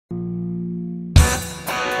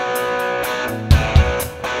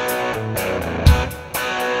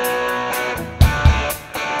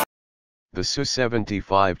The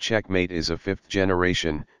Su-75 Checkmate is a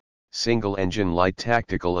fifth-generation, single-engine light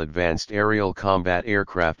tactical advanced aerial combat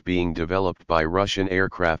aircraft being developed by Russian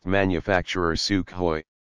aircraft manufacturer Sukhoi.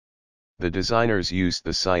 The designers used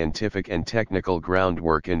the scientific and technical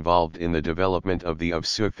groundwork involved in the development of the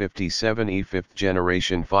Su-57E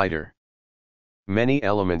fifth-generation fighter. Many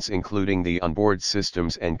elements including the onboard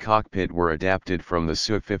systems and cockpit were adapted from the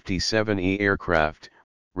Su-57E aircraft,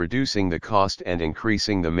 reducing the cost and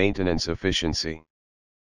increasing the maintenance efficiency.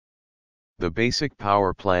 The basic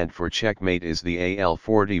power plant for Checkmate is the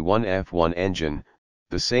AL-41F1 engine,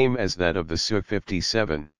 the same as that of the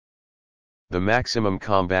Su-57. The maximum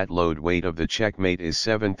combat load weight of the Checkmate is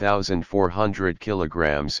 7,400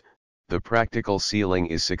 kilograms, the practical ceiling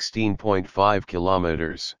is 16.5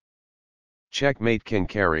 kilometers. Checkmate can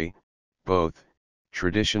carry, both,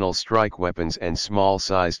 traditional strike weapons and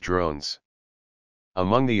small-sized drones.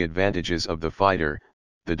 Among the advantages of the fighter,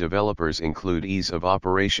 the developers include ease of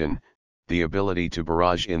operation, the ability to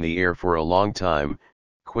barrage in the air for a long time,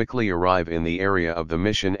 quickly arrive in the area of the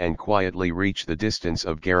mission and quietly reach the distance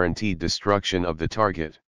of guaranteed destruction of the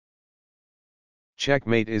target.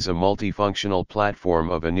 Checkmate is a multifunctional platform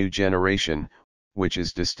of a new generation, which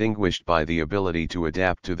is distinguished by the ability to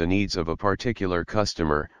adapt to the needs of a particular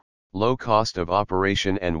customer, low cost of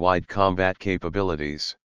operation and wide combat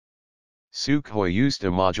capabilities. Sukhoi used a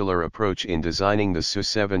modular approach in designing the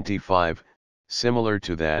Su-75, similar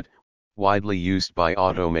to that, widely used by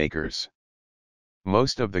automakers.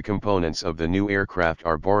 Most of the components of the new aircraft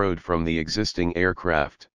are borrowed from the existing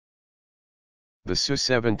aircraft. The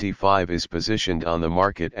Su-75 is positioned on the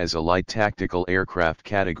market as a light tactical aircraft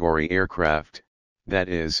category aircraft, that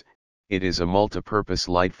is, it is a multipurpose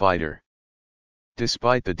light fighter.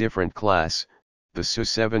 Despite the different class, the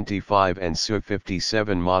Su-75 and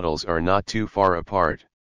Su-57 models are not too far apart.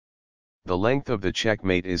 The length of the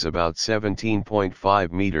Checkmate is about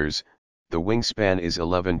 17.5 meters, the wingspan is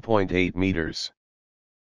 11.8 meters.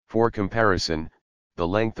 For comparison, the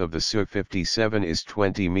length of the Su-57 is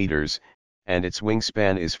 20 meters, and its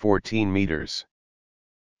wingspan is 14 meters.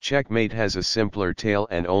 Checkmate has a simpler tail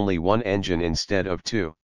and only one engine instead of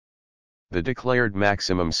two. The declared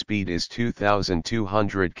maximum speed is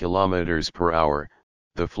 2,200 km per hour,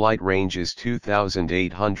 the flight range is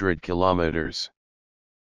 2,800 km.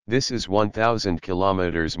 This is 1,000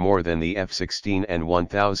 km more than the F-16 and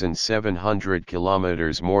 1,700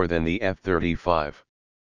 km more than the F-35.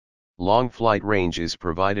 Long flight range is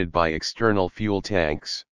provided by external fuel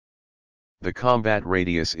tanks. The combat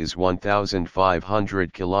radius is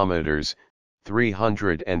 1,500 km,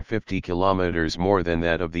 350 km more than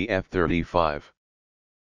that of the F-35.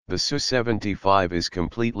 The Su-75 is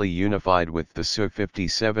completely unified with the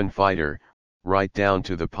Su-57 fighter, right down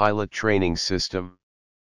to the pilot training system.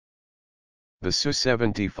 The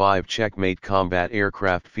Su-75 Checkmate combat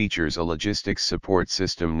aircraft features a logistics support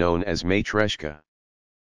system known as Matryoshka.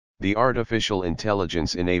 The artificial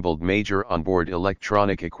intelligence-enabled major onboard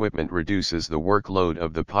electronic equipment reduces the workload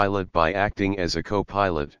of the pilot by acting as a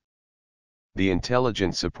co-pilot. The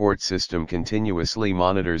intelligent support system continuously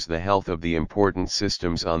monitors the health of the important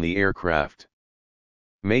systems on the aircraft.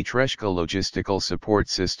 Matryoshka logistical support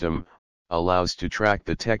system allows to track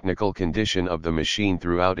the technical condition of the machine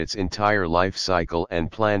throughout its entire life cycle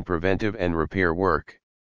and plan preventive and repair work.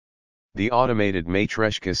 The automated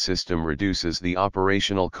Matryoshka system reduces the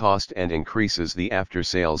operational cost and increases the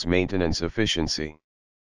after-sales maintenance efficiency.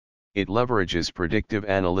 It leverages predictive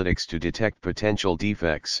analytics to detect potential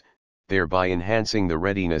defects, thereby enhancing the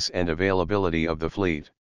readiness and availability of the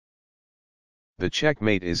fleet. The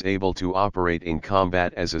Checkmate is able to operate in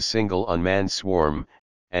combat as a single unmanned swarm,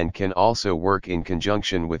 and can also work in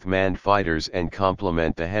conjunction with manned fighters and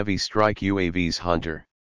complement the heavy strike UAVs Hunter.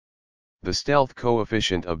 The stealth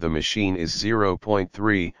coefficient of the machine is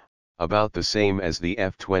 0.3, about the same as the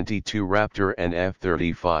F-22 Raptor and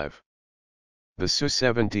F-35. The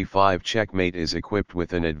Su-75 Checkmate is equipped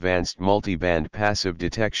with an advanced multi-band passive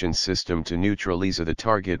detection system to neutralize the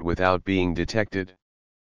target without being detected.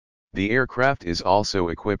 The aircraft is also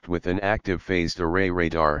equipped with an active phased array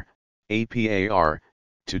radar, APAR,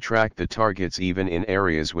 to track the targets even in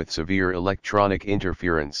areas with severe electronic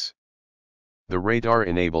interference. The radar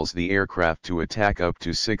enables the aircraft to attack up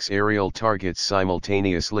to 6 aerial targets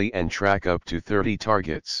simultaneously and track up to 30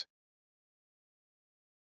 targets.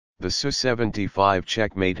 The Su-75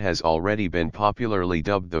 Checkmate has already been popularly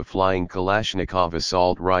dubbed the Flying Kalashnikov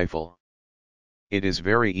assault rifle. It is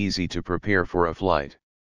very easy to prepare for a flight.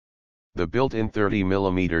 The built-in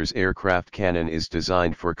 30mm aircraft cannon is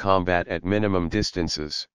designed for combat at minimum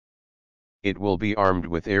distances. It will be armed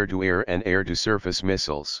with air-to-air and air-to-surface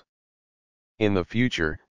missiles. In the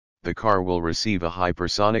future, the car will receive a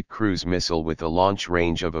hypersonic cruise missile with a launch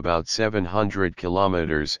range of about 700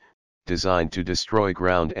 kilometers, designed to destroy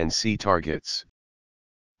ground and sea targets.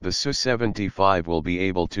 The Su-75 will be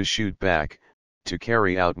able to shoot back, to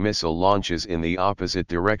carry out missile launches in the opposite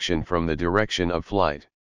direction from the direction of flight.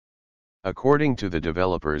 According to the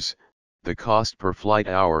developers, the cost per flight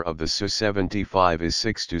hour of the Su-75 is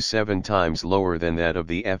 6 to 7 times lower than that of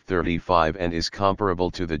the F-35 and is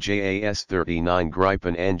comparable to the JAS-39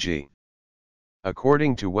 Gripen NG.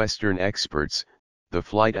 According to Western experts, the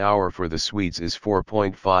flight hour for the Swedes is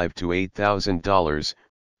 $4.5 to $8,000,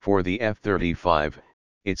 for the F-35,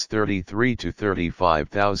 it's $33,000 to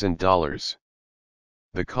 $35,000.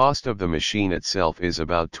 The cost of the machine itself is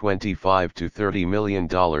about $25 to $30 million,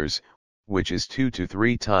 which is 2 to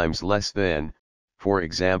 3 times less than, for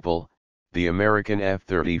example, the American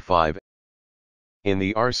F-35. In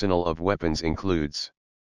the arsenal of weapons includes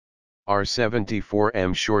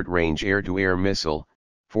R-74M short-range air-to-air missile,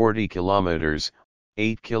 40 kilometers,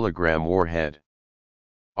 8 kilogram warhead.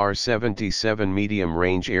 R-77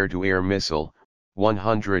 medium-range air-to-air missile,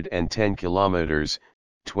 110 kilometers,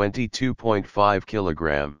 22.5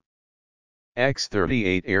 kilogram.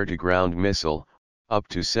 X-38 air-to-ground missile, up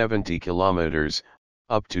to 70 kilometers,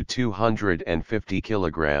 up to 250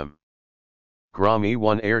 kilogram.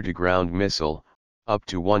 Grommy-1 air-to-ground missile, up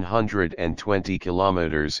to 120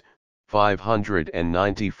 kilometers,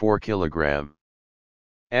 594 kilogram.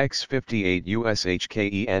 X-58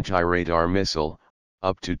 USHKE anti-radar missile,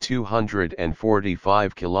 up to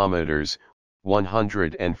 245 kilometers,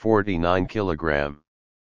 149 kilogram.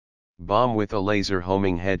 Bomb with a laser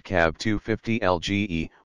homing head cab 250 LGE,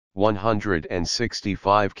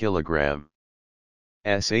 165 kilogram.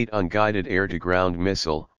 S-8 unguided air-to-ground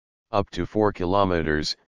missile, up to 4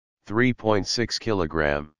 kilometers, 3.6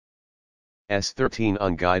 kilogram. S-13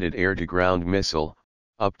 unguided air-to-ground missile,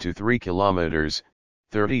 up to 3 kilometers,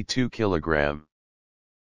 32 kilogram.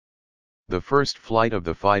 The first flight of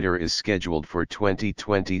the fighter is scheduled for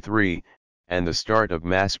 2023, and the start of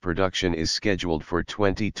mass production is scheduled for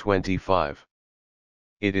 2025.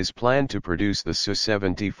 It is planned to produce the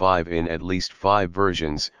Su-75 in at least 5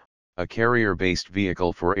 versions, a carrier-based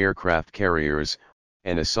vehicle for aircraft carriers,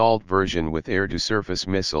 an assault version with air-to-surface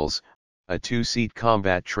missiles, a 2-seat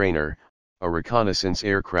combat trainer, a reconnaissance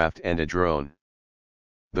aircraft and a drone.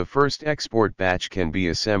 The first export batch can be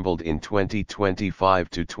assembled in 2025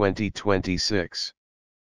 to 2026.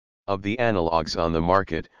 Of the analogs on the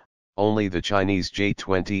market, only the Chinese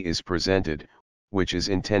J-20 is presented, which is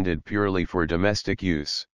intended purely for domestic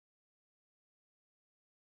use.